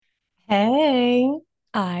Hey,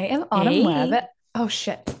 I am Autumn Webb. Hey. Oh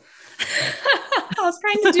shit. I was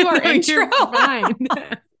trying to do our No, intro. you're fine.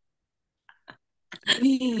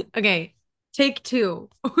 Okay, take two.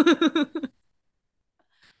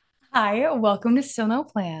 Hi, welcome to Still No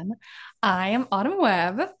Plan. I am Autumn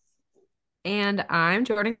Webb. And I'm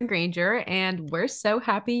Jordan Granger, and we're so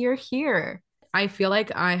happy you're here. I feel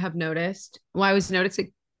like I have noticed, well, I was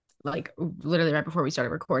noticing like literally right before we started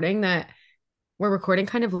recording that we're recording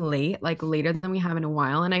kind of late, like later than we have in a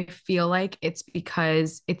while. And I feel like it's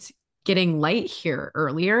because it's getting light here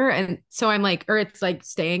earlier. And so I'm like, or it's like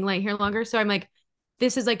staying light here longer. So I'm like,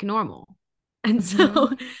 this is like normal. And so,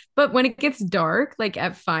 Mhm. but when it gets dark, like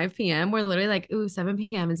at 5 p.m., we're literally like, ooh, 7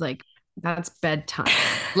 p.m. is like, that's bedtime.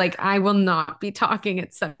 Like, I will not be talking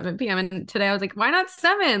at 7 p.m. And today I was like, why not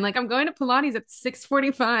 7? Like, I'm going to Pilates at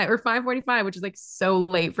 6:45 or 5:45, which is like so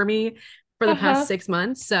late for me for the past Uh-huh. 6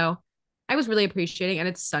 months. So I was really appreciating, and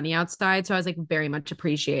it's sunny outside. So I was like very much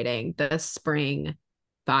appreciating the spring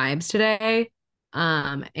vibes today.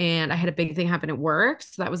 And I had a big thing happen at work.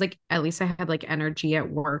 So that was like, at least I had like energy at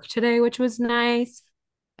work today, which was nice.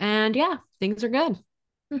 And yeah, things are good.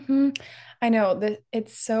 I know that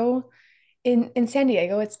it's so in San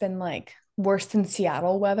Diego, it's been like worse than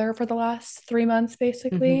Seattle weather for the last 3 months,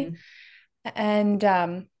 basically. Hmm.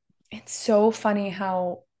 And it's so funny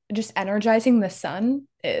how just energizing the sun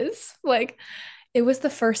is. Like, it was the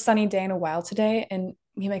first sunny day in a while today, and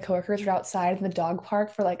me and my coworkers were outside in the dog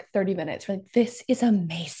park for like 30 minutes. We're like, this is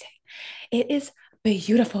amazing. It is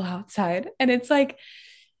beautiful outside. And it's like,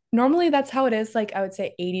 normally that's how it is, like, I would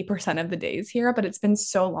say 80% of the days here, but it's been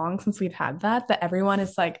so long since we've had that everyone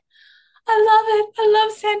is like, I love it. I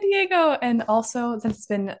love San Diego. And also, since it's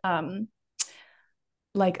been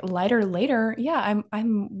like lighter later, yeah,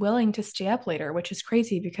 I'm willing to stay up later, which is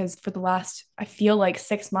crazy because for the last, I feel like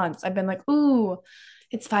 6 months, I've been like, ooh,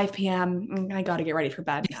 it's 5 p.m. I gotta get ready for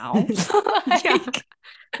bed now. Yeah. Like,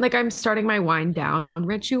 Like I'm starting my wind down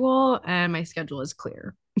ritual and my schedule is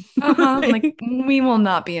clear. uh-huh. Like, Like, we will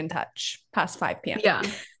not be in touch past 5 yeah.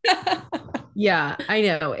 p.m. Yeah, I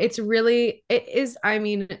know. It is, I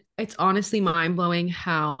mean, it's honestly mind-blowing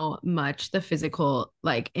how much the physical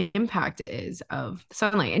like impact is of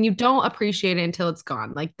sunlight. And you don't appreciate it until it's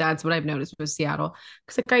gone. Like that's what I've noticed with Seattle.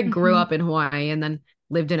 Because like I grew Hmm. up in Hawaii and then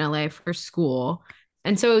lived in LA for school.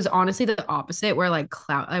 And so it was honestly the opposite where like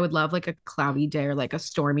I would love like a cloudy day or like a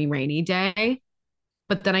stormy, rainy day.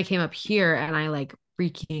 But then I came up here and I like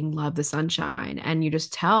freaking love the sunshine. And you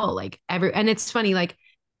just tell like and it's funny, like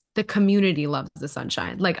the community loves the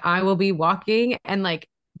sunshine. Like I will be walking and like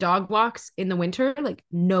dog walks in the winter, like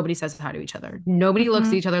nobody says hi to each other. Nobody looks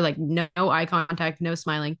at Hmm. each other, like no eye contact, no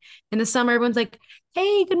smiling. In the summer, everyone's like,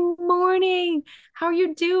 hey, good morning. How are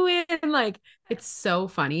you doing? Like it's so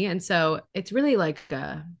funny. And so it's really like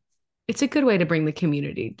it's a good way to bring the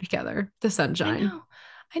community together, the I sunshine. know.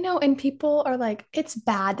 I know. And people are like, it's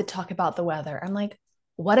bad to talk about the weather. I'm like,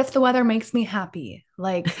 what if the weather makes me happy?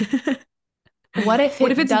 Like, what if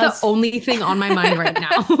What if it it's the does? only thing on my mind right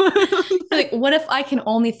now? Like, what if I can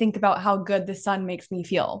only think about how good the sun makes me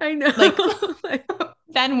feel? I know. Like, Like,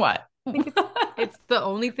 then what? like it's the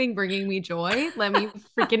only thing bringing me joy. Let me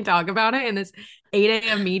freaking talk about it in this 8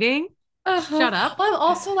 a.m. meeting. Uh-huh. Shut up. Well, I'm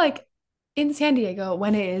also like in San Diego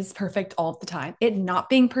when it is perfect all the time. It not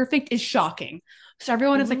being perfect is shocking. So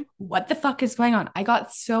everyone is Hmm. like, what the fuck is going on? I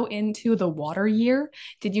got so into the water year.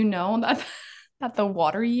 Did you know that that the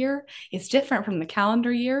water year is different from the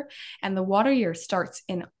calendar year? And the water year starts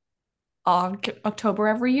in October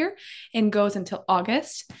every year and goes until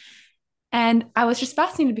August. And I was just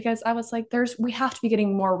fascinated because I was like, we have to be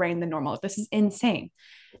getting more rain than normal. This is insane.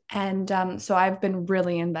 And so I've been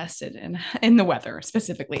really invested in the weather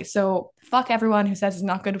specifically. So fuck everyone who says it's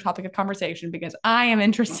not a good topic of conversation because I am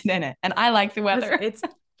interested in it and I like the weather. It's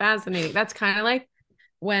fascinating. That's kind of like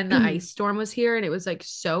when the ice storm was here and it was like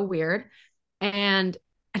so weird. And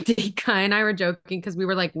Dika and I were joking because we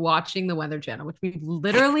were like watching the Weather Channel, which we've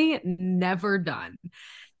literally never done.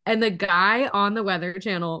 And the guy on the Weather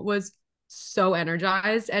Channel was so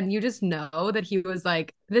energized. And you just know that he was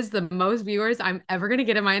like, this is the most viewers I'm ever going to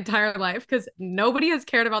get in my entire life because nobody has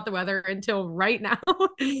cared about the weather until right now.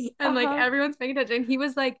 And like Uh-huh. everyone's paying attention. He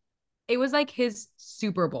was like, it was like his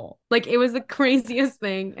Super Bowl. Like it was the craziest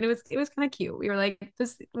thing. And it was kind of cute. We were like,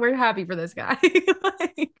 this, we're happy for this guy.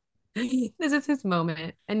 Like, this is his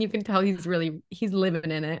moment. And you can tell he's living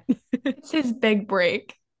in it. It's his big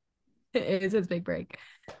break. It is his big break.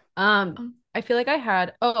 I feel like I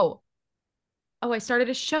started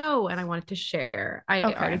a show and I wanted to share. I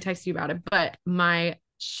already Okay. texted you about it, but my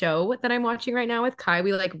show that I'm watching right now with Kai,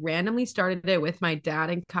 we like randomly started it with my dad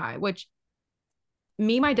and Kai, which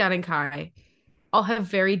me, my dad, and Kai all have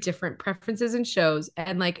very different preferences in shows.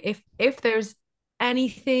 And like if there's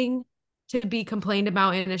anything to be complained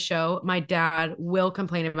about in a show, my dad will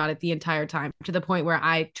complain about it the entire time to the point where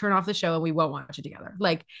I turn off the show and we won't watch it together.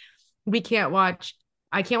 Like we can't watch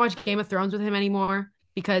I can't watch Game of Thrones with him anymore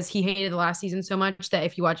because he hated the last season so much that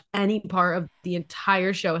if you watch any part of the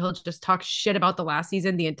entire show, he'll just talk shit about the last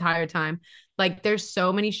season the entire time. Like there's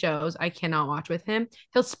so many shows I cannot watch with him.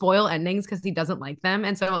 He'll spoil endings because he doesn't like them.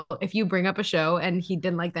 And so if you bring up a show and he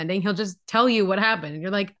didn't like the ending, he'll just tell you what happened. And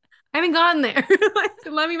you're like, I haven't gotten there. Like,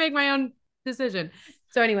 let me make my own decision.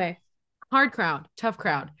 So anyway, hard crowd, tough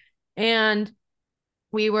crowd. And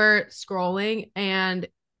we were scrolling and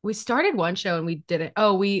we started one show and we didn't.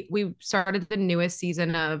 Oh, we started the newest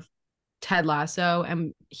season of Ted Lasso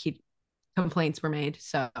and complaints were made.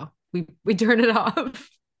 So we turned it off.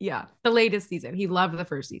 Yeah. The latest season. He loved the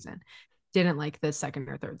first season. Didn't like the second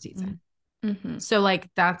or third season. Mm-hmm. So like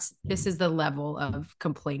this is the level of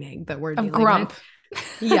complaining that we're dealing grump.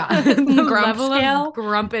 with. Yeah. The grump level scale. of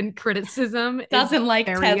grump and criticism doesn't like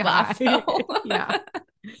Ted Lasso. Yeah.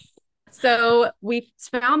 So we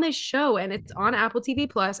found this show and it's on Apple TV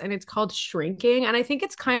Plus and it's called Shrinking. And I think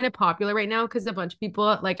it's kind of popular right now because a bunch of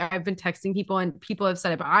people, like I've been texting people and people have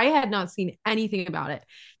said it, but I had not seen anything about it.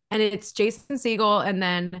 And it's Jason Segel and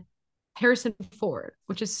then Harrison Ford,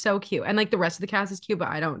 which is so cute. And like the rest of the cast is cute, but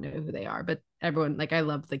I don't know who they are. But everyone, like I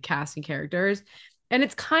love the cast and characters. And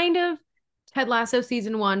it's kind of Ted Lasso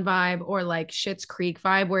season 1 vibe or like Schitt's Creek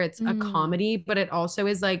vibe where it's a comedy, but it also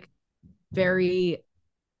is like very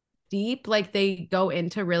deep. Like they go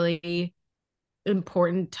into really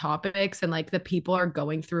important topics and like the people are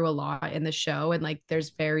going through a lot in the show. And like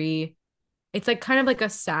it's like kind of like a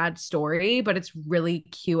sad story, but it's really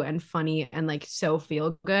cute and funny and like so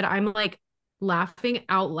feel good. I'm like laughing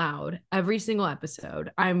out loud every single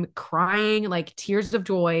episode. I'm crying like tears of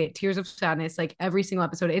joy, tears of sadness, like every single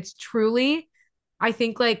episode. It's truly, I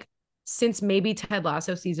think like since maybe Ted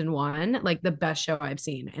Lasso season 1, like the best show I've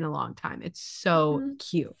seen in a long time. It's so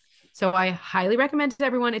cute. So I highly recommend it to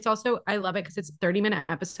everyone. It's also, I love it because it's 30-minute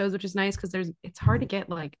episodes, which is nice because it's hard to get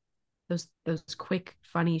like those quick,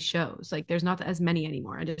 funny shows. Like there's not as many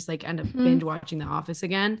anymore. I just like end up binge watching The Office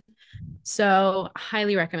again. So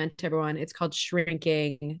highly recommend to everyone. It's called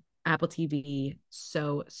Shrinking, Apple TV.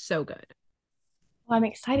 So, so good. Well, I'm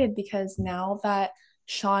excited because now that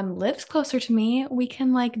Sean lives closer to me, we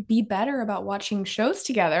can like be better about watching shows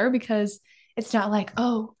together because it's not like,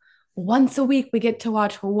 oh, once a week we get to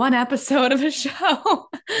watch one episode of a show.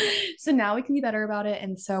 So now we can be better about it.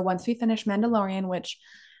 And so once we finish Mandalorian, which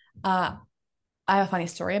I have a funny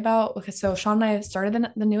story about, because so Sean and I started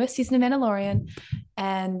the newest season of Mandalorian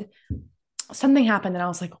and something happened and I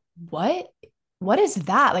was like, what is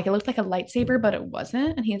that? Like it looked like a lightsaber, but it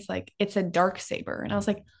wasn't. And he's like, it's a dark saber. And I was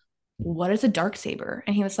like, what is a dark saber?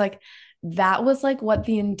 And he was like, that was like what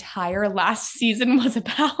the entire last season was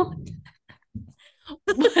about.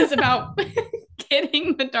 Was about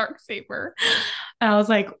getting the dark saber. And I was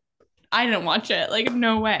like, I didn't watch it. Like,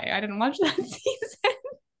 no way. I didn't watch that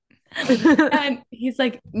season. And he's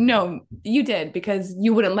like, no, you did because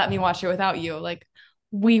you wouldn't let me watch it without you. Like,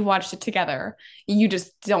 we watched it together. You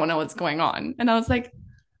just don't know what's going on. And I was like,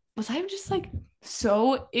 was I just like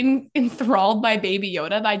so enthralled by Baby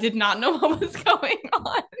Yoda that I did not know what was going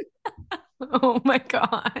on? Oh my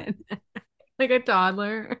God. Like a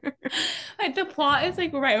toddler. Like the plot is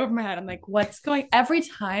like right over my head. I'm like, what's going? Every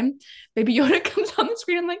time Baby Yoda comes on the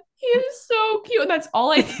screen, I'm like, he is so cute. That's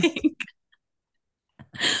all I think.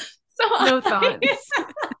 So no thoughts.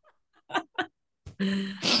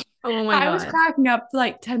 Oh my God. I was cracking up for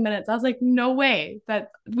like 10 minutes. I was like, no way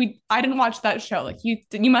that I didn't watch that show. Like you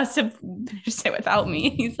must have finished it without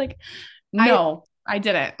me. He's like, no, I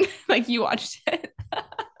didn't. Like you watched it.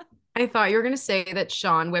 I thought you were gonna say that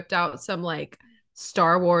Sean whipped out some like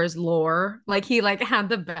Star Wars lore. Like he like had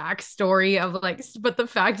the backstory of like, but the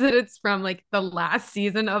fact that it's from like the last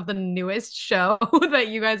season of the newest show that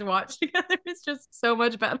you guys watched together is just so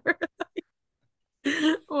much better.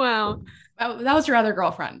 Wow. That was your other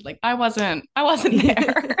girlfriend. Like I wasn't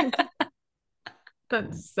there.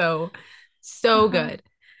 That's so good.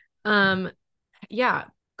 Yeah.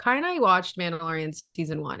 Kai and I watched Mandalorian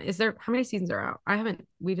season 1. How many seasons are out?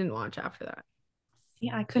 We didn't watch after that.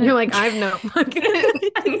 Yeah, I couldn't. You're like, I've no.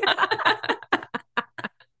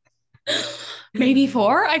 Maybe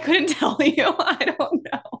 4. I couldn't tell you. I don't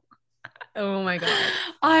know. Oh my God.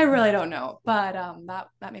 I really don't know. But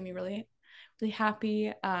that made me really, really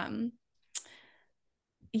happy.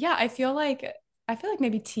 Yeah, I feel like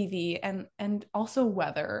maybe TV and also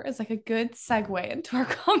weather is like a good segue into our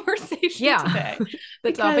conversation today.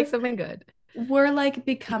 The topics have been good. we're like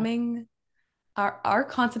becoming our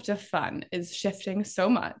concept of fun is shifting so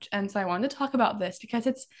much. And so I wanted to talk about this because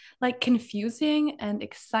it's like confusing and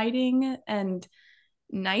exciting and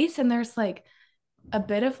nice. And there's like a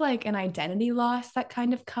bit of like an identity loss that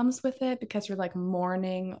kind of comes with it because you're like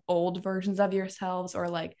mourning old versions of yourselves or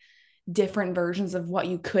like different versions of what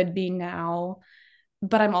you could be now.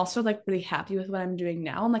 But I'm also like really happy with what I'm doing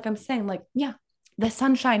now. And like I'm saying, like, yeah, the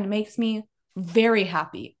sunshine makes me very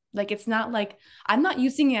happy. Like it's not like I'm not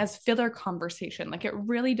using it as filler conversation. Like it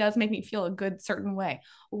really does make me feel a good certain way.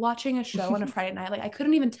 Watching a show on a Friday night, like I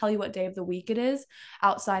couldn't even tell you what day of the week it is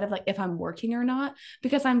outside of like if I'm working or not,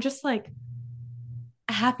 because I'm just like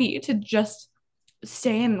happy to just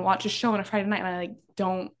stay in and watch a show on a Friday night and I like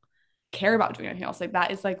don't care about doing anything else. Like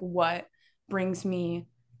that is like what brings me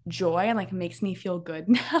joy and like makes me feel good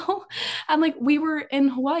now. And like we were in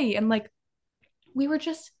Hawaii and like we were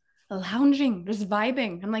just lounging, just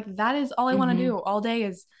vibing. And like that is all I want to Hmm. do all day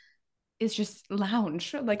is just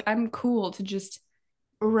lounge. Like I'm cool to just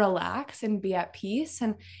relax and be at peace.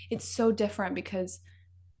 And it's so different because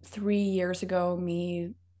 3 years ago,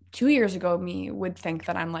 me, 2 years ago, me would think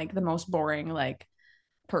that I'm like the most boring, like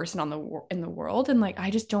person on the in the world and like I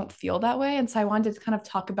just don't feel that way and so I wanted to kind of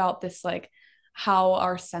talk about this like how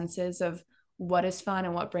our senses of what is fun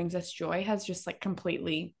and what brings us joy has just like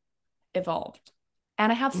completely evolved.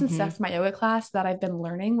 And I have some Hmm. stuff from my yoga class that I've been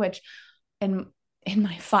learning which in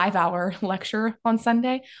my 5 hour lecture on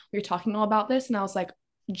Sunday we were talking all about this and I was like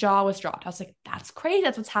jaw was dropped. I was like that's crazy,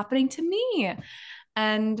 that's what's happening to me.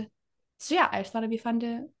 And so yeah, I just thought it'd be fun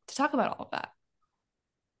to talk about all of that.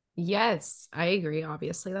 Yes, I agree.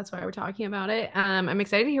 Obviously, that's why we're talking about it. I'm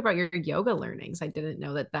excited to hear about your yoga learnings. I didn't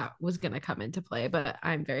know that that was going to come into play, but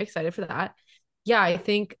I'm very excited for that. Yeah, I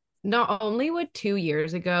think not only would 2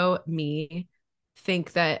 years ago me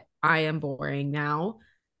think that I am boring now,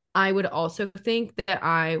 I would also think that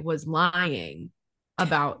I was lying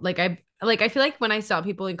about I feel like when I saw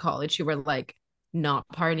people in college who were like not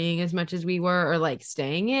partying as much as we were or like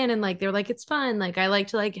staying in and like they're like it's fun, like I like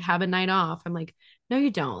to like have a night off. I'm like no you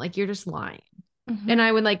don't. Like you're just lying. And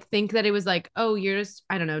I Mm-hmm. would like think that it was like oh you're just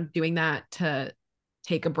I don't know doing that to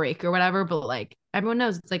take a break or whatever, but like everyone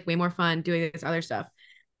knows it's like way more fun doing this other stuff.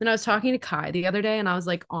 Then I was talking to Kai the other day and I was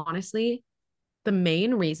like honestly the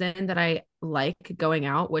main reason that I like going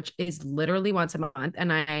out, which is literally once a month,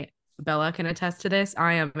 and Bella can attest to this,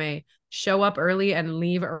 I am a show up early and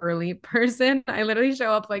leave early person. I literally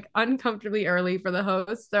show up like uncomfortably early for the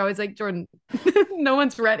host. So I was like, Jordan, no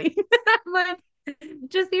one's ready. I'm like,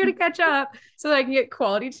 just here to catch up so that I can get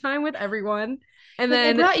quality time with everyone. And Like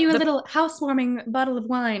I then brought you a the little housewarming bottle of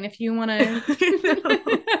wine if you want to.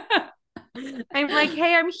 I'm like,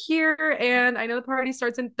 hey, I'm here, and I know the party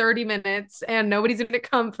starts in 30 minutes, and nobody's going to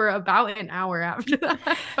come for about an hour after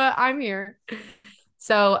that, but I'm here.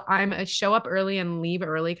 So I'm a show up early and leave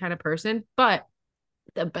early kind of person. But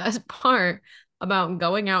the best part about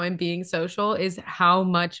going out and being social is how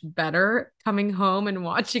much better coming home and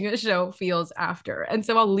watching a show feels after. And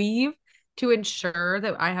so I'll leave to ensure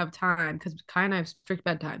that I have time because Kai and I have strict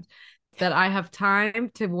bedtimes that I have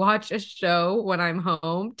time to watch a show when I'm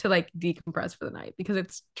home to like decompress for the night because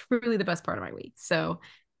it's truly the best part of my week. So,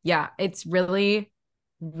 yeah, it's really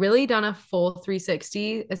done a full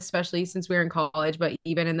 360, especially since we were in college, but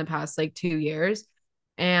even in the past like 2 years.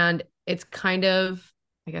 And it's kind of,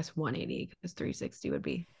 I guess, 180 because 360 would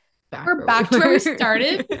be back We're where we back to where we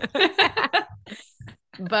started. were.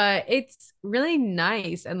 But it's really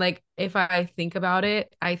nice. And like, if I think about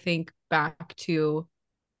it, I think back to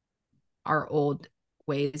our old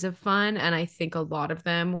ways of fun. And I think a lot of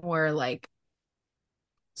them were like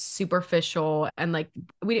superficial and like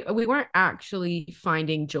we weren't actually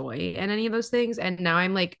finding joy in any of those things. And now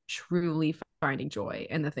I'm like truly finding joy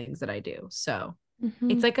in the things that I do. So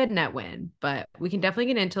it's Mm-hmm. like a net win, but we can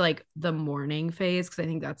definitely get into like the morning phase because I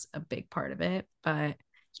think that's a big part of it. But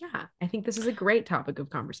yeah, I think this is a great topic of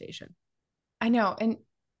conversation. I know. And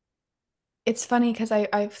it's funny because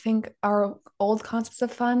I think our old concepts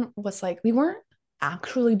of fun was like we weren't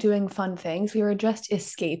actually doing fun things. We were just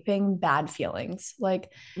escaping bad feelings.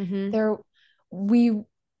 Like Mm-hmm. there we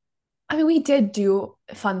I mean we did do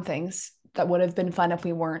fun things that would have been fun if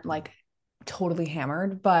we weren't like totally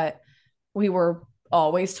hammered, but we were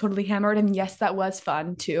always totally hammered. And yes, that was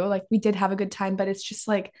fun too. Like we did have a good time, but it's just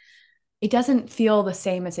like it doesn't feel the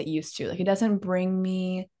same as it used to. Like it doesn't bring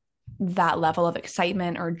me that level of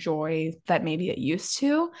excitement or joy that maybe it used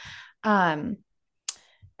to. Um,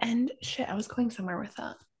 and shit, I was going somewhere with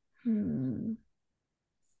that. Hmm.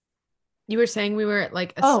 You were saying we were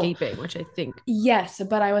like Oh, escaping, which I think. yes,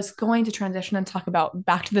 but I was going to transition and talk about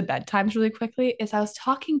back to the bedtimes really quickly. Is I was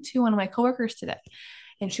talking to one of my coworkers today,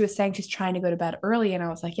 and she was saying she's trying to go to bed early. And I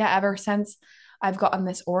was like, yeah, ever since I've gotten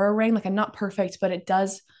this aura ring, like I'm not perfect, but it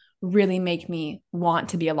does really make me want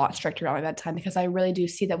to be a lot stricter on my bedtime because I really do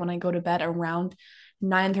see that when I go to bed around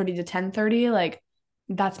 9:30 to 10:30, like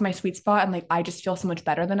that's my sweet spot. And like I just feel so much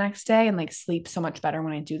better the next day and like sleep so much better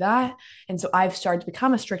when I do that. And so I've started to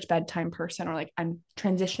become a strict bedtime person, or like I'm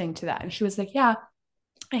transitioning to that. And she was like, yeah,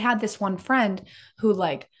 I had this one friend who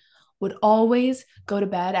like would always go to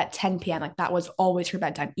bed at 10 p.m. Like that was always her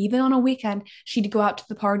bedtime. Even on a weekend, she'd go out to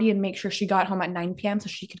the party and make sure she got home at 9 p.m. so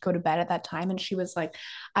she could go to bed at that time. And she was like,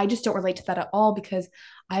 I just don't relate to that at all because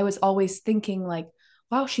I was always thinking, like,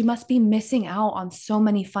 wow, she must be missing out on so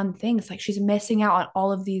many fun things. Like she's missing out on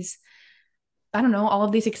all of these, I don't know, all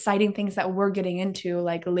of these exciting things that we're getting into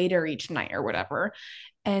like later each night or whatever.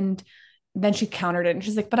 And then she countered it and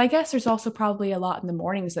she's like, but I guess there's also probably a lot in the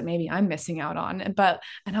mornings that maybe I'm missing out on. But,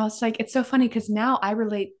 and I was like, it's so funny because now I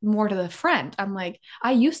relate more to the friend. I'm like,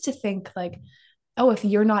 I used to think like, oh, if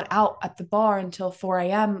you're not out at the bar until 4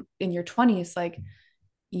 a.m. in your 20s, like,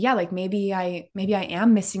 yeah, like maybe I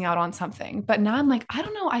am missing out on something. But now I'm like, I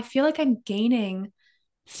don't know. I feel like I'm gaining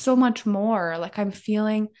so much more. Like I'm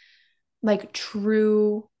feeling like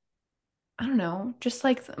true, I don't know, just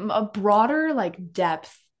like a broader like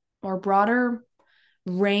depth or broader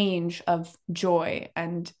range of joy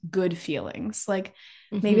and good feelings. Like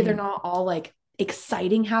maybe they're Mhm. not all like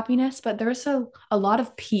exciting happiness, but there's a lot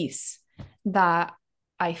of peace that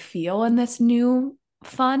I feel in this new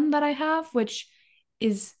fun that I have, which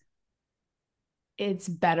is it's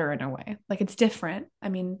better in a way. Like it's different. I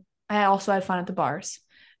mean, I also had fun at the bars,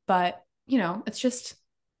 but it's just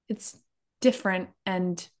it's different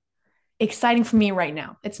and exciting for me right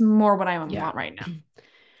now. It's more what I Yeah. want right now.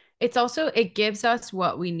 It's also, it gives us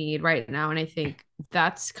what we need right now. And I think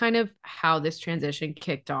that's kind of how this transition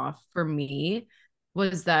kicked off for me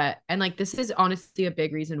was that, and like, this is honestly a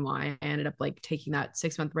big reason why I ended up like taking that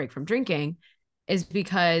 6 month break from drinking is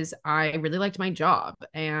because I really liked my job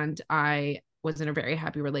and I was in a very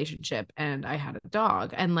happy relationship and I had a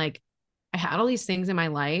dog. And like, I had all these things in my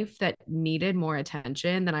life that needed more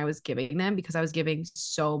attention than I was giving them because I was giving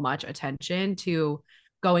so much attention to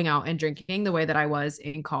going out and drinking the way that I was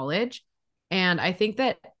in college. And I think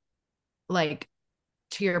that, like,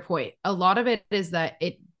 to your point, a lot of it is that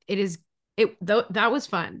it is it though that was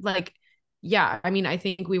fun. Like, yeah, I mean, I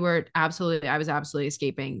think I was absolutely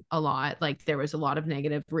escaping a lot. Like there was a lot of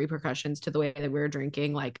negative repercussions to the way that we were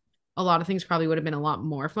drinking. Like a lot of things probably would have been a lot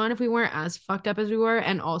more fun if we weren't as fucked up as we were.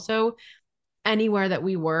 And also anywhere that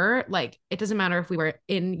we were, like it doesn't matter if we were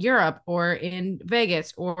in Europe or in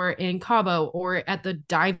Vegas or in Cabo or at the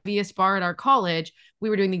diviest bar at our college, we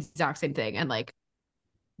were doing the exact same thing. And like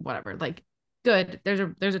whatever, like good.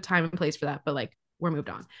 There's a time and place for that, but like we're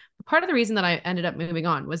moved on. Part of the reason that I ended up moving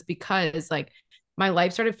on was because like my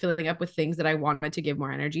life started filling up with things that I wanted to give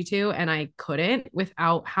more energy to, and I couldn't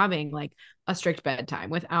without having like a strict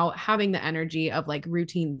bedtime, without having the energy of like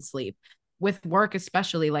routine sleep. With work,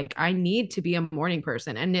 especially, like I need to be a morning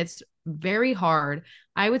person, and it's very hard.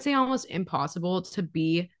 I would say almost impossible to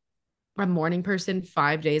be a morning person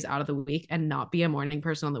 5 days out of the week and not be a morning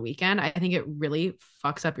person on the weekend. I think it really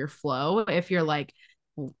fucks up your flow if you're like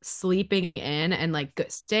sleeping in and like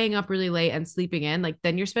staying up really late and sleeping in. Like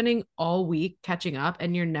then you're spending all week catching up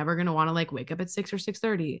and you're never going to want to like wake up at 6 or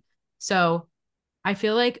 6:30. So I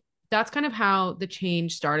feel like that's kind of how the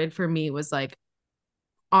change started for me was like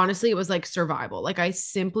honestly it was like survival. Like I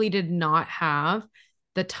simply did not have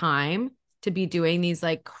the time to be doing these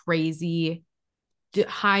like crazy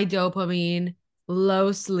high dopamine,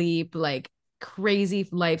 low sleep, like crazy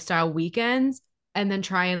lifestyle weekends, and then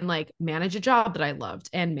try and like manage a job that I loved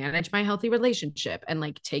and manage my healthy relationship and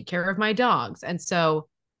like take care of my dogs. And so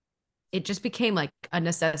it just became like a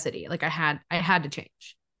necessity. Like I had to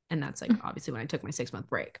change. And that's like obviously when I took my 6 month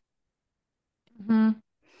break. Mm-hmm.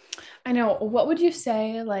 I know. What would you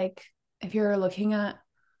say, like, if you're looking at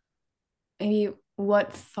maybe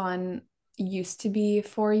what fun used to be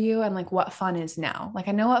for you and like what fun is now? Like,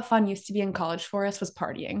 I know what fun used to be in college for us was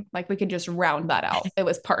partying. Like, we could just round that out. It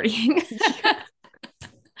was partying. Yeah,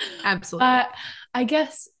 absolutely. But I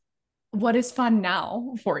guess what is fun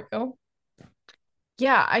now for you?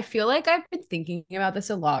 Yeah, I feel like I've been thinking about this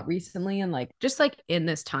a lot recently and like just like in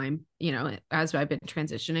this time, as I've been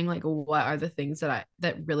transitioning, like what are the things that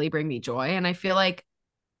really bring me joy? And I feel like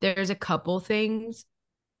there's a couple things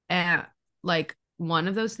and like one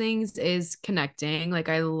of those things is connecting. Like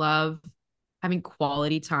I love having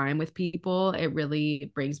quality time with people, it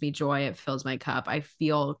really brings me joy. It fills my cup. I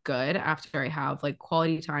feel good after I have like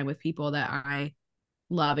quality time with people that I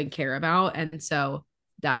love and care about. And so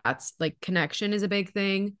that's like connection is a big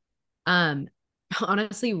thing. Um,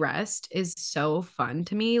 honestly, rest is so fun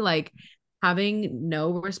to me. Like having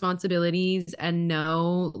no responsibilities and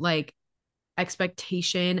no like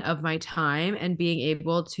expectation of my time and being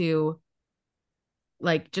able to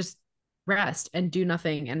like just rest and do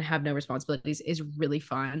nothing and have no responsibilities is really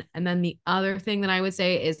fun. And then the other thing that I would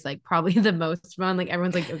say is like probably the most fun. Like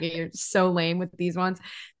everyone's like, okay, you're so lame with these ones.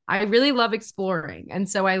 I really love exploring. And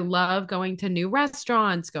so I love going to new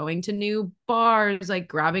restaurants, going to new bars, like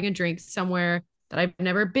grabbing a drink somewhere that I've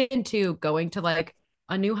never been to, going to like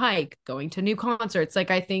a new hike, going to new concerts.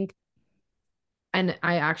 Like I think and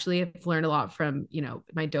I actually have learned a lot from, you know,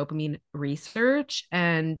 my dopamine research.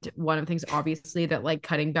 And one of the things, obviously, that like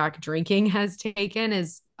cutting back drinking has taken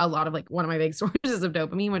is a lot of like one of my big sources of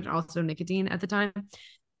dopamine, which also nicotine at the time.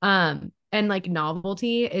 And like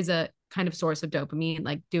novelty is a kind of source of dopamine,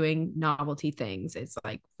 like doing novelty things is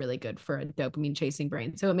like really good for a dopamine chasing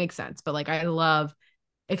brain. So it makes sense. But like I love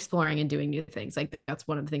exploring and doing new things. Like that's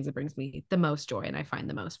one of the things that brings me the most joy and I find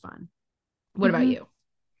the most fun. What about Mm-hmm. you?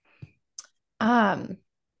 Um,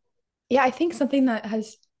 yeah, I think something that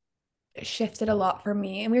has shifted a lot for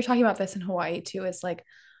me, and we were talking about this in Hawaii too, is like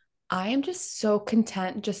I am just so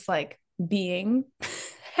content just like being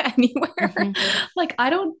anywhere. Mm-hmm. Like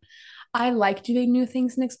I like doing new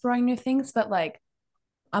things and exploring new things, but like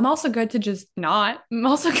I'm also good to just not. I'm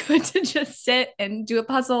also good to just sit and do a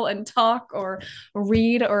puzzle and talk or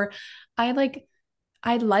read or I like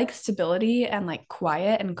I like stability and like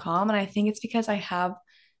quiet and calm. And I think it's because I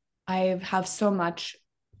have so much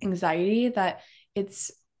anxiety that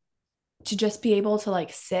it's to just be able to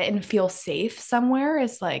like sit and feel safe somewhere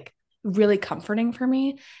is like really comforting for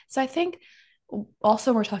me. So I think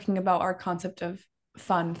also we're talking about our concept of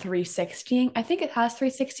fun 360. I think it has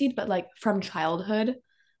 360, but like from childhood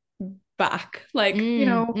back. Like,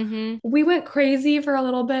 Mm-hmm. we went crazy for a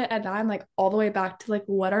little bit and now I'm like all the way back to like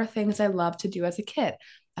what are things I love to do as a kid.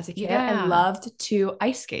 As a kid, I Yeah. loved to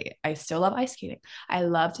ice skate. I still love ice skating. I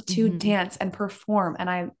loved to Mm-hmm. dance and perform and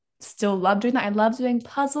I still love doing that. I love doing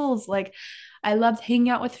puzzles. Like I loved hanging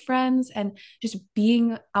out with friends and just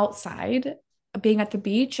being outside, being at the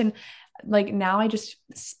beach and like now I just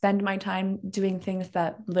spend my time doing things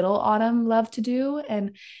that little Autumn loved to do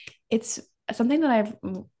and it's something that I've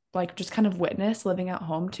like just kind of witnessed living at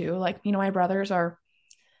home too. Like, my brothers are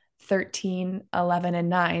 13, 11, and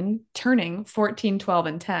 9, turning 14, 12,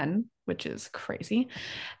 and 10, which is crazy.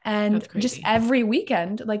 And That's just crazy. every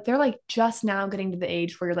weekend, like they're like just now getting to the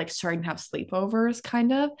age where you're like starting to have sleepovers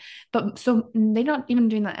kind of. But so they're not even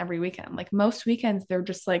doing that every weekend. Like most weekends, they're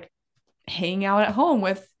just like hanging out at home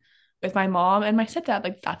with my mom and my stepdad.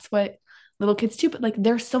 Like that's what little kids do. But like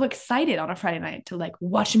they're so excited on a Friday night to like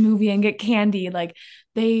watch a movie and get candy. Like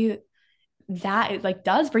they that it like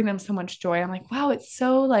does bring them so much joy. I'm like, wow, it's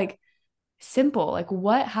so like simple. Like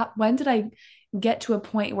when did I get to a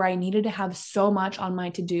point where I needed to have so much on my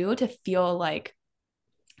to-do to feel like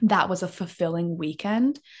that was a fulfilling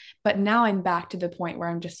weekend? But now I'm back to the point where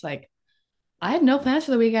I'm just like, I have no plans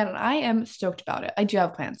for the weekend and I am stoked about it. I do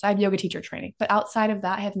have plans. I have yoga teacher training, but outside of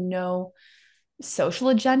that, I have no social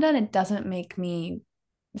agenda and it doesn't make me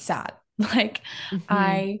sad. Like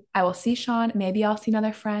Mm-hmm. I will see Sean, maybe I'll see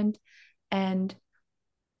another friend and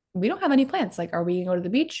we don't have any plans. Like, are we gonna go to the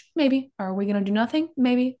beach? Maybe. Are we gonna do nothing?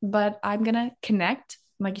 Maybe. But I'm gonna connect,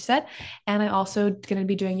 like you said. And I also gonna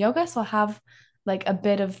be doing yoga. So I'll have like a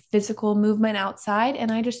bit of physical movement outside.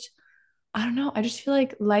 And I don't know, I just feel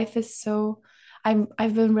like life is so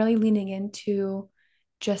I've been really leaning into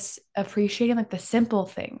just appreciating like the simple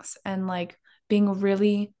things and like being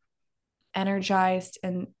really energized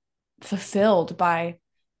and fulfilled by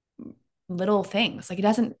little things. Like it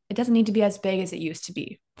doesn't need to be as big as it used to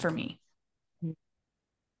be for me.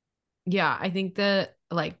 Yeah, I think the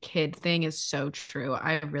like kid thing is so true.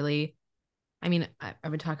 I mean, I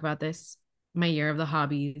would talk about this. My year of the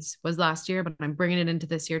hobbies was last year, but I'm bringing it into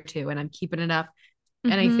this year too, and I'm keeping it up.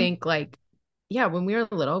 And I Mm-hmm. think like, yeah, when we were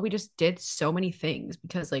little, we just did so many things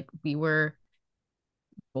because like we were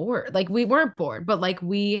bored. Like we weren't bored, but like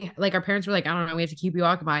like our parents were like, I don't know, we have to keep you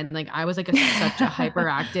occupied. And like I was like such a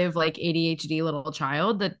hyperactive, like ADHD little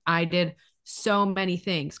child that I did so many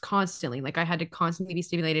things constantly. Like I had to constantly be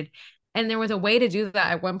stimulated. And there was a way to do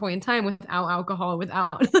that at one point in time without alcohol,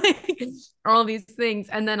 without like all these things.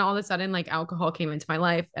 And then all of a sudden, like alcohol came into my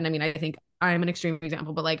life. And I mean, I think I'm an extreme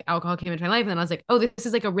example, but like alcohol came into my life. And then I was like, oh, this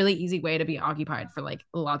is like a really easy way to be occupied for like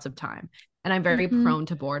lots of time. And I'm very Mm-hmm. prone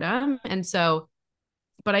to boredom. And so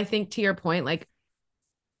But I think to your point, like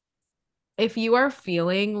if you are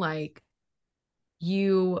feeling like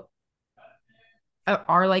you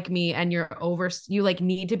are like me and you like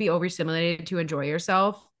need to be overstimulated to enjoy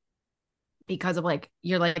yourself because of like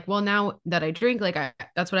you're like, well, now that I drink, like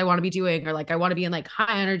that's what I want to be doing, or like I want to be in like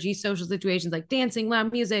high energy social situations like dancing,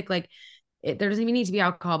 loud music, like there doesn't even need to be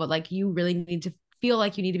alcohol, but like you really need to feel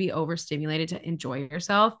like you need to be overstimulated to enjoy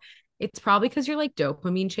yourself. It's probably because you're like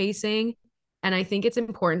dopamine chasing. And I think it's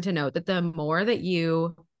important to note that the more that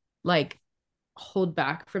you like hold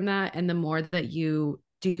back from that and the more that you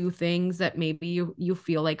do things that maybe you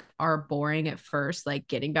feel like are boring at first, like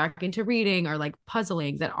getting back into reading or like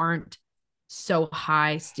puzzling that aren't so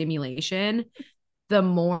high stimulation, the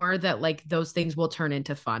more that like those things will turn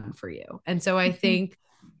into fun for you. And so I Mhm. think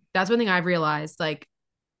that's one thing I've realized, like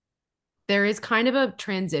there is kind of a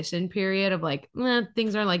transition period of like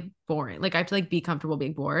things are like boring, like I have to like be comfortable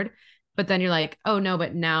being bored, but then you're like, oh no,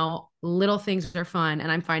 but now little things are fun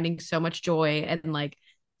and I'm finding so much joy and like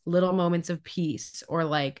little moments of peace, or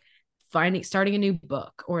like finding starting a new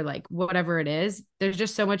book, or like whatever it is. There's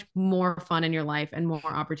just so much more fun in your life and more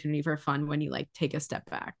opportunity for fun when you like take a step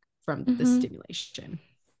back from the Mhm. stimulation.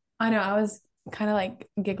 I know. I was kind of like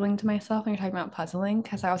giggling to myself when you're talking about puzzling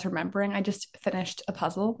because I was remembering I just finished a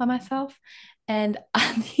puzzle by myself, and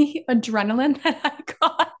the adrenaline that I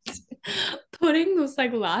got putting those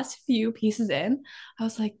like last few pieces in, I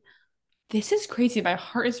was like, this is crazy. My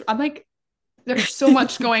heart is, I'm like, there's so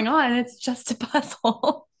much going on, and it's just a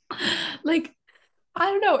puzzle. Like, I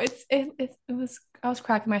don't know. It was, I was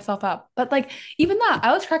cracking myself up. But like, even that,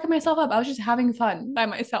 I was cracking myself up. I was just having fun by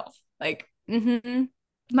myself. Like, Mm-hmm.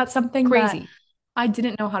 that's something that Crazy. I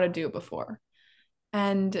didn't know how to do before.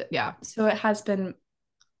 And Yeah. so it has been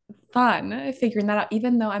fun figuring that out,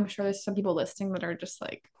 even though I'm sure there's some people listening that are just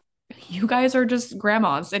like, you guys are just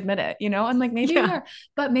grandmas, admit it, you know? And like, maybe we Yeah. are,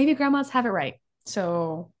 but maybe grandmas have it right.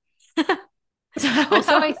 So,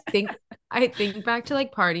 Also, I think back to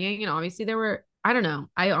like partying, and obviously there were, I don't know.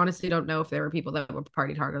 I honestly don't know if there were people that were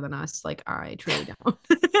partied harder than us. Like I truly don't.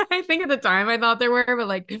 I think at the time I thought there were, but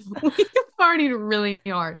like we partied really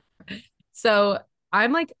hard. So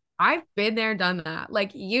I'm like, I've been there, done that.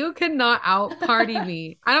 Like you cannot out party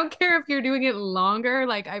me. I don't care if you're doing it longer.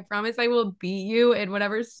 Like I promise I will beat you in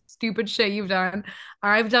whatever stupid shit you've done.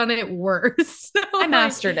 I've done it worse. I So like,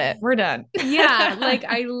 mastered it. We're done. yeah, like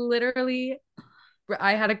I literally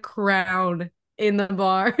I had a crown in the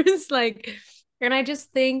bars. Like, and I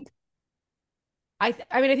just think I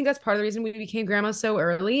mean, I think that's part of the reason we became grandma so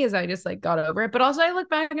early is I just like got over it. But also I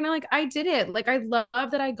look back and I'm like, I did it. Like I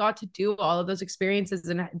love that I got to do all of those experiences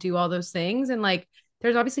and do all those things. And like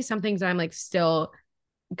there's obviously some things that I'm like still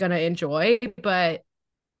gonna enjoy, but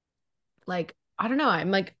like I don't know.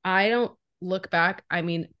 I'm like, I don't look back. I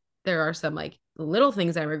mean, there are some like little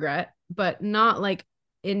things I regret, but not like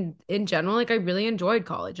in general. Like I really enjoyed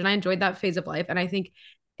college and I enjoyed that phase of life. And I think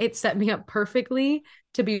it set me up perfectly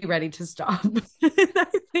to be ready to stop. I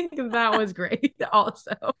think that was great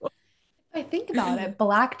also. I think about it,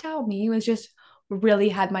 Blacked Out Me was just really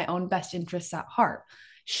had my own best interests at heart.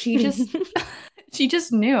 She just she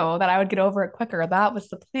just knew that I would get over it quicker. That was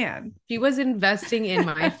the plan. She was investing in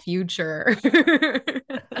my future.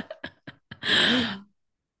 Okay,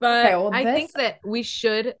 But well I this think that we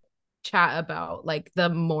should chat about like the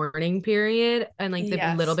mourning period and like the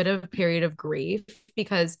little yes. bit of period of grief,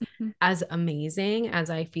 because Mhm. as amazing as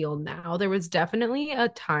I feel now, there was definitely a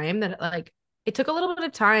time that like it took a little bit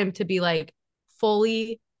of time to be like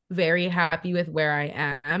fully very happy with where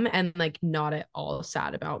I am and like not at all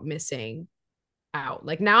sad about missing out.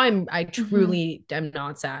 Like now I Mhm. truly am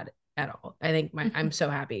not sad at all. I think I'm Mhm. so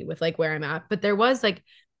happy with like where I'm at. But there was like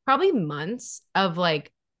probably months of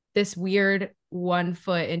like this weird one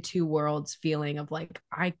foot in two worlds feeling of like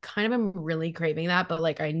I kind of am really craving that, but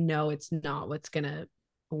like I know it's not what's gonna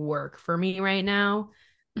work for me right now.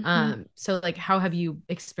 Mhm. So like how have you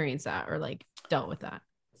experienced that or like dealt with that?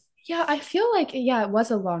 Yeah, I feel like yeah, it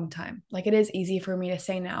was a long time. Like it is easy for me to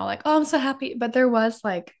say now, like, oh, I'm so happy. But there was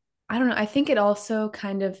like, I don't know. I think it also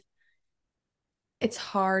kind of it's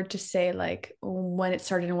hard to say like when it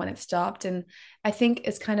started and when it stopped. And I think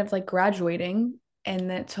it's kind of like graduating. And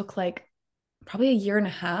then it took like probably a year and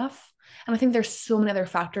a half. And I think there's so many other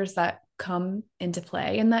factors that come into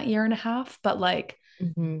play in that year and a half. But like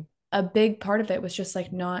Mm-hmm. a big part of it was just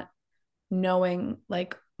like not knowing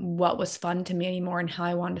like what was fun to me anymore and how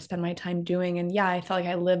I wanted to spend my time doing. And yeah, I felt like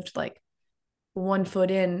I lived like one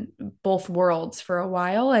foot in both worlds for a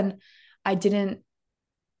while. And I didn't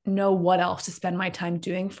know what else to spend my time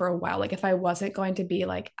doing for a while. Like if I wasn't going to be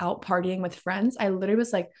like out partying with friends, I literally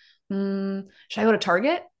was like, should I go to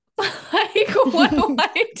Target? Like, what do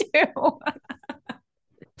I do?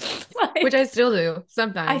 Which I Like, still do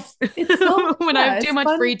sometimes it's still, when I yeah, have too it's much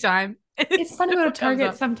fun. free time. It It's fun to go to still comes Target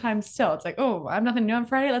up. sometimes still. It's like, oh, I have nothing new on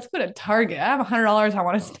Friday. Let's go to Target. I have $100 I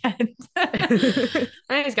want to spend.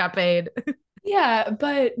 I just got paid. Yeah,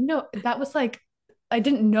 but no, that was like I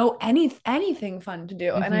didn't know anything fun to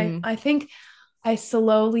do. And I Hmm. I think I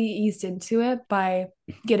slowly eased into it by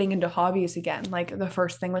getting into hobbies again. Like the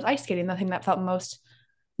first thing was ice skating, the thing that felt most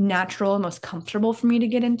natural and most comfortable for me to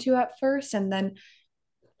get into at first. And then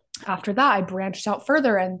after that, I branched out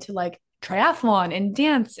further into like triathlon and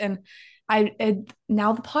dance. And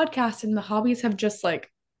now the podcast and the hobbies have just like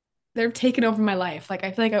they're taken over my life. Like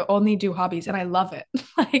I feel like I only do hobbies and I love it.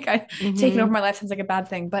 Like I taken over Hmm. my life sounds like a bad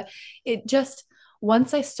thing, but it just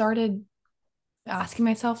once I started asking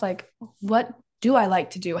myself like what do I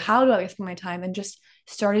like to do? How do I like to spend my time? And just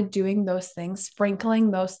started doing those things, sprinkling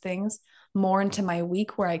those things more into my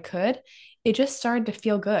week where I could. It just started to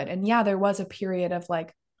feel good. And yeah, there was a period of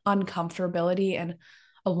like uncomfortability and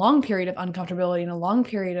a long period of uncomfortability and a long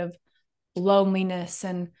period of loneliness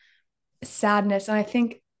and sadness. And I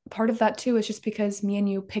think part of that too is just because me and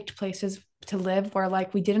you picked places to live where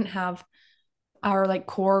like we didn't have our like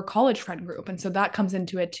core college friend group. And so that comes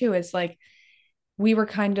into it too. Is like we were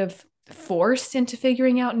kind of forced into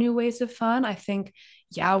figuring out new ways of fun. I think,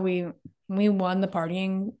 yeah, we won the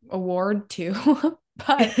partying award too.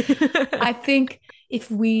 But I think if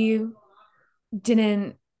we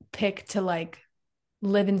didn't pick to like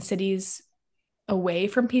live in cities away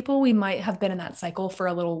from people, we might have been in that cycle for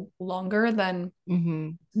a little longer Hmm.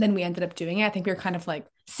 than we ended up doing it. I think we were kind of like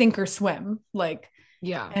sink or swim, like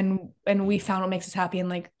Yeah. and we found what makes us happy and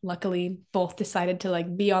like luckily both decided to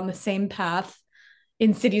like be on the same path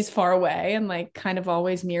in cities far away and like kind of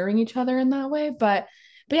always mirroring each other in that way. But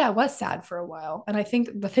yeah, it was sad for a while. And I think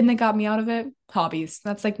the thing that got me out of it, hobbies.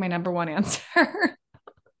 That's like my number one answer.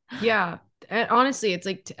 Yeah. And honestly, it's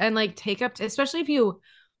like, and like take up, especially if you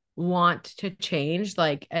want to change,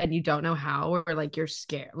 like, and you don't know how, or like you're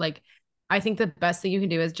scared. Like, I think the best thing you can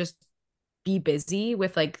do is just be busy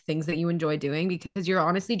with like things that you enjoy doing because you're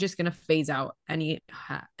honestly just going to phase out any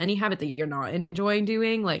habit that you're not enjoying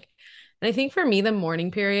doing. Like, and I think for me, the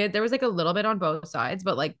morning period, there was like a little bit on both sides,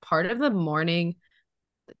 but like part of the morning,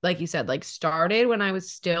 like you said, like started when I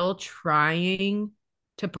was still trying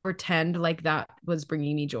to pretend like that was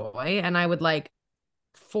bringing me joy. And I would like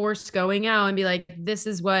force going out and be like, this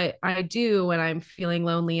is what I do when I'm feeling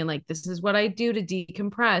lonely. And like, this is what I do to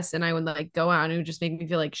decompress. And I would like go out and it would just make me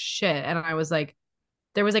feel like shit. And I was like,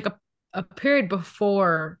 there was like a period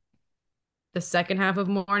before the second half of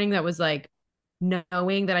morning that was like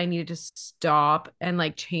knowing that I needed to stop and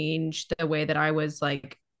like change the way that I was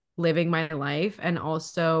like living my life. And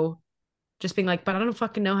also just being like, but I don't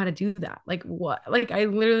fucking know how to do that. Like, what? Like, I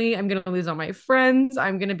literally am going to lose all my friends.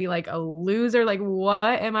 I'm going to be like a loser. Like, what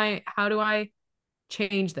am I? How do I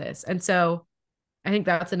change this? And so I think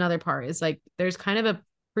that's another part is like, there's kind of a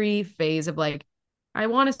pre phase of like, I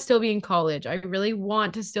want to still be in college. I really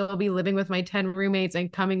want to still be living with my 10 roommates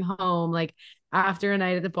and coming home like after a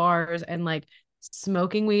night at the bars and like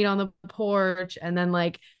smoking weed on the porch and then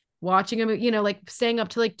like watching a movie, like staying up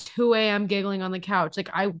to like 2 a.m. giggling on the couch. Like,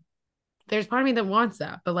 there's part of me that wants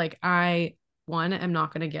that, but like I one am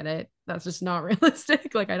not gonna get it. That's just not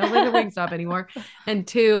realistic. Like I don't live at Wingstop anymore. And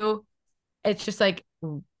two, it's just like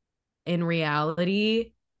in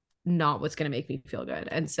reality, not what's gonna make me feel good.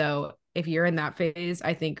 And so if you're in that phase,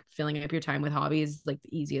 I think filling up your time with hobbies is like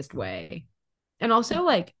the easiest way. And also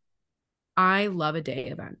like I love a day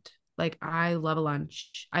event. Like I love a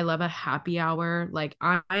lunch. I love a happy hour. Like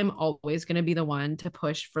I'm always going to be the one to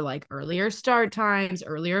push for like earlier start times,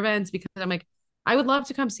 earlier events because I'm like I would love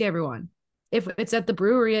to come see everyone. If it's at the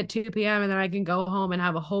brewery at 2 p.m. and then I can go home and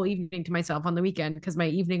have a whole evening to myself on the weekend because my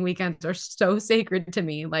evening weekends are so sacred to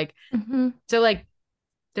me. Like Mhm. so like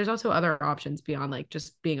there's also other options beyond like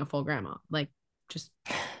just being a full grandma. Like just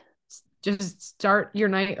just start your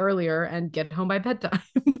night earlier and get home by bedtime.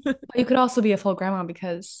 But you could also be a full grandma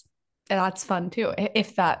because that's fun too,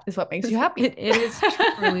 if that is what makes you happy. It is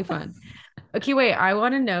truly fun. Okay, wait. I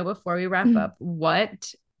want to know before we wrap up,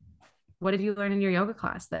 what did you learn in your yoga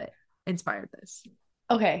class that inspired this?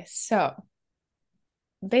 Okay, so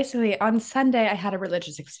basically on Sunday I had a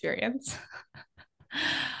religious experience.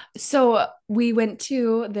 So we went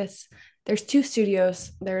to this, there's two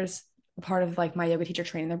studios. There's part of like my yoga teacher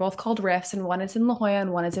training. They're both called Rifts, and one is in La Jolla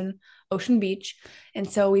and one is in Ocean Beach. And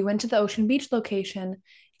so we went to the Ocean Beach location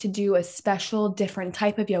to do a special different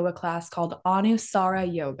type of yoga class called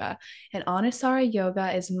Anusara Yoga. And Anusara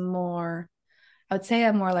Yoga is more, I would say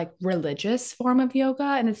a more like religious form of yoga.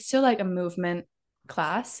 And it's still like a movement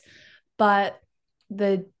class, but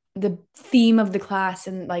the theme of the class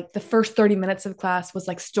and like the first 30 minutes of class was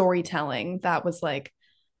like storytelling that was like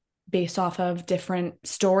based off of different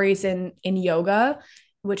stories in yoga,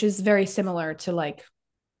 which is very similar to like,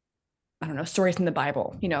 I don't know, stories in the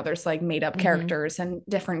Bible. You know, there's like made up Mm-hmm. characters and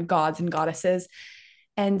different gods and goddesses.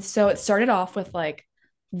 And so it started off with like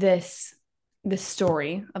this this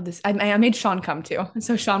story of this. I made Sean come too. And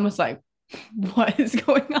so Sean was like, what is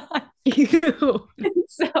going on? Ew.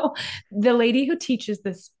 So the lady who teaches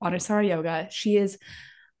this Anusara yoga, she is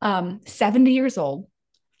 70 years old,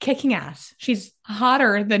 kicking ass. She's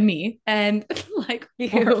hotter than me and like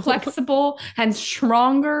more Ew. flexible and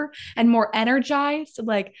stronger and more energized.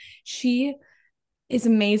 Like she is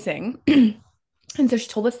amazing. And so she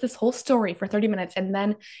told us this whole story for 30 minutes. And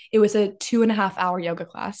then it was a 2.5 hour yoga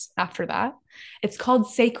class after that. It's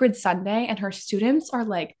called Sacred Sunday. And her students are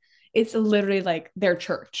like, it's literally like their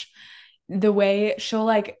church. The way she'll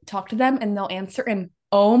like talk to them and they'll answer in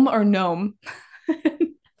Om or Nom.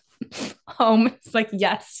 Om is like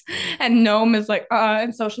yes, and Nom is like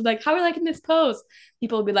and so she'll be like, how are you liking this pose?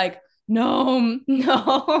 People will be like, Nom,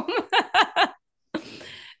 Nom.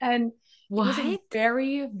 And it was a What?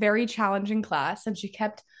 very, very challenging class. And she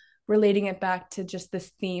kept relating it back to just this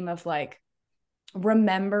theme of like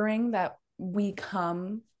remembering that we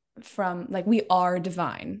come from, like, we are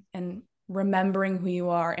divine and remembering who you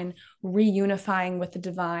are and reunifying with the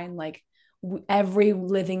divine. Like, every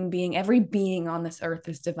living being, every being on this earth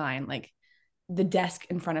is divine. Like, the desk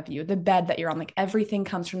in front of you, the bed that you're on, like, everything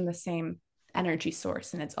comes from the same energy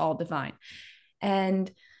source and it's all divine. And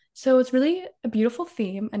so it's really a beautiful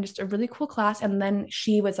theme and just a really cool class. And then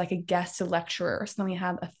she was like a guest lecturer. So then we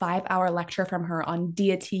have a 5 hour lecture from her on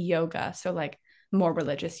deity yoga. So, like, more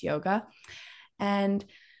religious yoga. And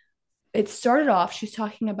it started off, she's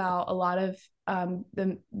talking about a lot of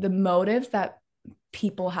the motives that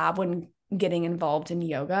people have when getting involved in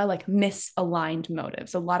yoga, like misaligned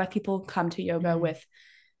motives. A lot of people come to yoga Mm. with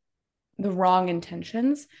the wrong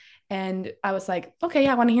intentions. And I was like, okay,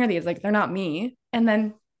 yeah, I want to hear these. Like, they're not me. And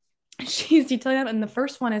then she's detailing them. And the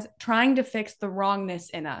first one is trying to fix the wrongness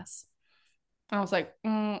in us. I was like,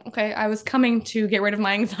 okay, I was coming to get rid of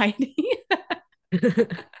my anxiety.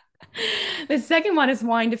 The second one is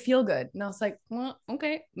wanting to feel good. And I was like, well,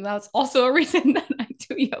 okay, that's also a reason that I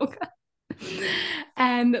do yoga.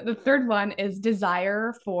 And the third one is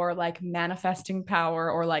desire for like manifesting power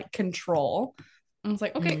or like control. I was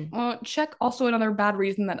like, okay, Mm. well, check also another bad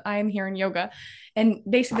reason that I am here in yoga. And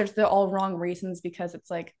basically, there's the all wrong reasons because it's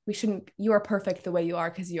like, we shouldn't, you are perfect the way you are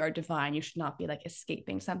because you are divine. You should not be like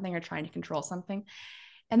escaping something or trying to control something.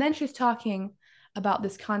 And then she's talking about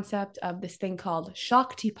this concept of this thing called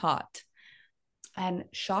Shakti pot. And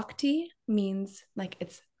Shakti means like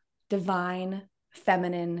it's divine,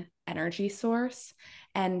 feminine energy source.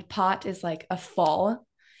 And pot is like a fall.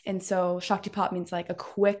 And so Shakti pot means like a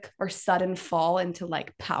quick or sudden fall into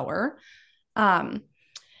like power. Um,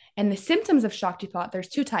 and the symptoms of Shaktipat, there's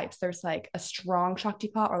two types. There's like a strong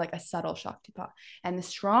Shaktipat or like a subtle Shaktipat. And the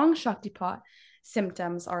strong Shaktipat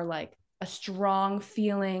symptoms are like a strong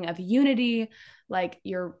feeling of unity, like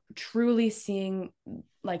you're truly seeing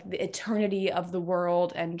like the eternity of the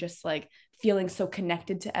world and just like feeling so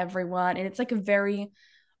connected to everyone. And it's like a very,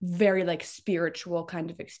 very like spiritual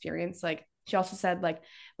kind of experience. Like she also said like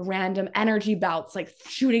random energy bouts, like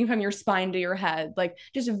shooting from your spine to your head, like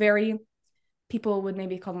just very, people would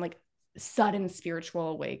maybe call them like sudden spiritual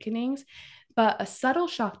awakenings. But a subtle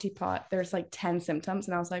Shaktipat, there's like 10 symptoms.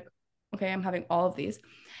 And I was like, okay, I'm having all of these.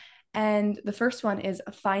 And the first one is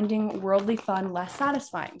finding worldly fun less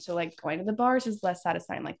satisfying. So, like, going to the bars is less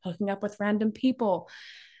satisfying, like hooking up with random people.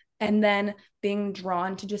 And then being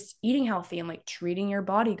drawn to just eating healthy and like treating your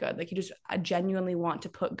body good. Like, you just genuinely want to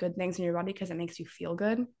put good things in your body because it makes you feel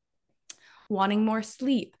good. Wanting more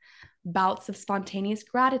sleep, bouts of spontaneous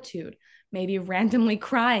gratitude, maybe randomly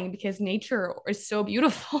crying because nature is so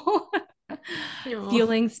beautiful. Aw.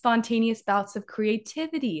 Feeling spontaneous bouts of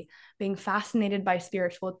creativity, being fascinated by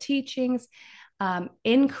spiritual teachings,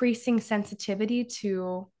 increasing sensitivity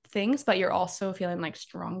to things, but you're also feeling like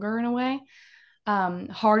stronger in a way,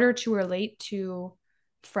 harder to relate to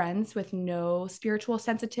friends with no spiritual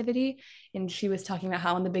sensitivity. And she was talking about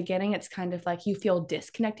how in the beginning it's kind of like you feel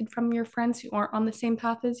disconnected from your friends who aren't on the same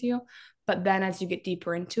path as you, but then as you get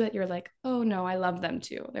deeper into it you're like, oh no, I love them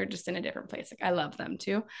too, they're just in a different place, like I love them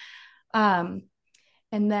too. um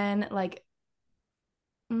and then like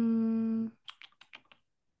mm,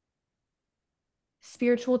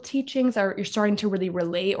 spiritual teachings are, you're starting to really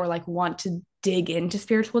relate or like want to dig into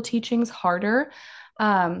spiritual teachings harder.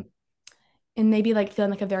 um and maybe like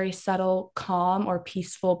feeling like a very subtle calm or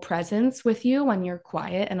peaceful presence with you when you're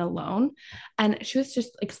quiet and alone. And she was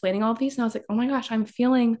just explaining all of these and I was like, oh my gosh, I'm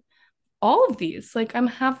feeling all of these. Like I'm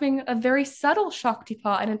having a very subtle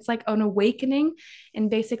Shaktipat and it's like an awakening. And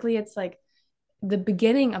basically it's like the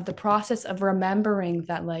beginning of the process of remembering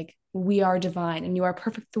that like we are divine and you are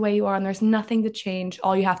perfect the way you are and there's nothing to change.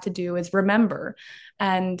 All you have to do is remember.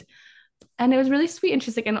 And it was really sweet. And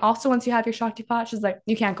she's like, and also once you have your Shaktipat, she's like,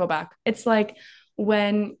 you can't go back. It's like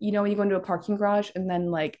when you know when you go into a parking garage and then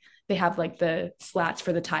like they have like the slats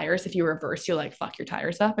for the tires. If you reverse, you'll like fuck your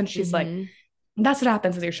tires up. And she's like, Mm-hmm. that's what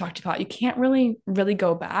happens with your Shaktipat. You can't really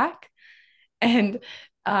go back. And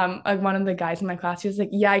like one of the guys in my class, he was like,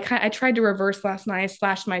 yeah, I tried to reverse last night. I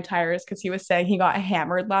slashed my tires because he was saying he got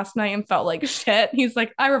hammered last night and felt like shit. He's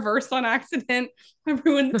like, I reversed on accident. I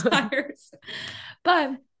ruined the tires.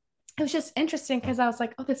 But it was just interesting because I was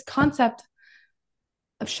like, oh, this concept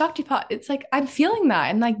of Shaktipat, it's like I'm feeling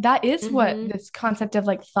that. And like that is what Mm-hmm. this concept of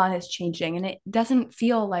like fun is changing. And it doesn't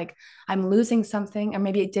feel like I'm losing something, or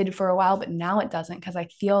maybe it did for a while, but now it doesn't because I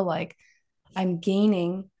feel like I'm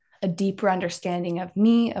gaining a deeper understanding of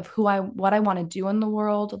me, of what I want to do in the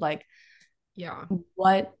world, like Yeah.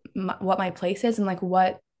 what my place is, and like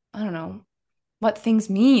what I don't know what things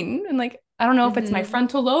mean, and like I don't know if it's my Mm-hmm.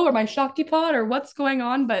 frontal lobe or my Shaktipat or what's going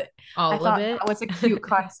on, but I All of thought it. that was a cute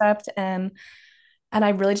concept, and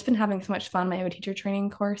I've really just been having so much fun my yoga teacher training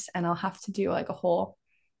course, and I'll have to do like a whole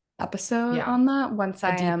episode Yeah. on that once A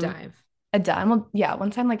I deep am dive. done. Well, yeah,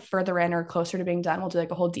 once I'm like further in or closer to being done, we'll do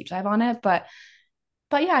like a whole deep dive on it. But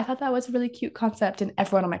yeah, I thought that was a really cute concept. And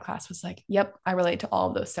everyone in my class was like, yep, I relate to all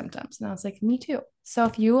of those symptoms. And I was like, me too. So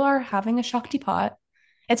if you are having a Shakti pot,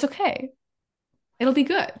 it's okay. It'll be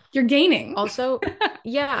good. You're gaining. Also,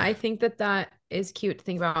 yeah, I think that that is cute to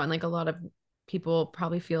think about. And like a lot of people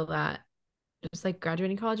probably feel that just like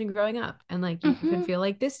graduating college and growing up. And like you can Mm-hmm. feel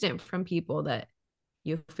like distant from people that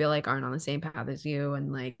you feel like aren't on the same path as you.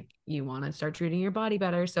 And like you want to start treating your body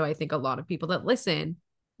better. So I think a lot of people that listen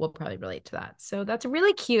will probably relate to that. So that's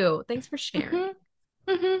really cute. Thanks for sharing.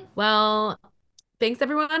 Mm-hmm. Mm-hmm. Well, thanks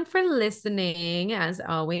everyone for listening. As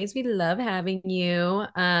always, we love having you.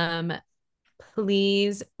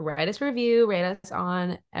 Please write us a review, rate us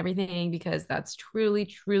on everything because that's truly,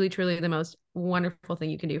 truly, truly the most wonderful thing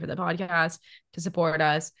you can do for the podcast to support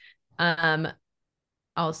us. Um,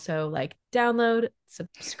 also like download,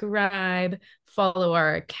 subscribe, follow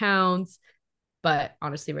our accounts, but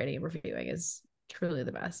honestly, rating and reviewing is truly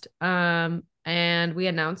the best. And we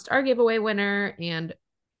announced our giveaway winner and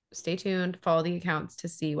stay tuned, follow the accounts to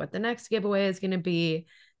see what the next giveaway is going to be.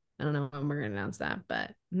 I don't know when we're going to announce that, but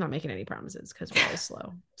I'm not making any promises because we're always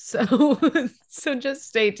slow. So, so just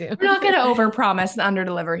stay We're not tuned. going to overpromise and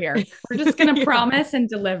underdeliver here. We're just going to Yeah. promise and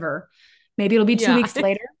deliver. Maybe it'll be two Yeah. weeks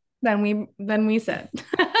later than we said.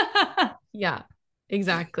 Yeah,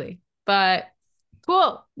 exactly. But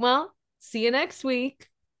cool. Well, see you next week.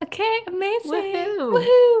 Okay, amazing.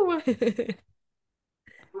 Woohoo. Woohoo.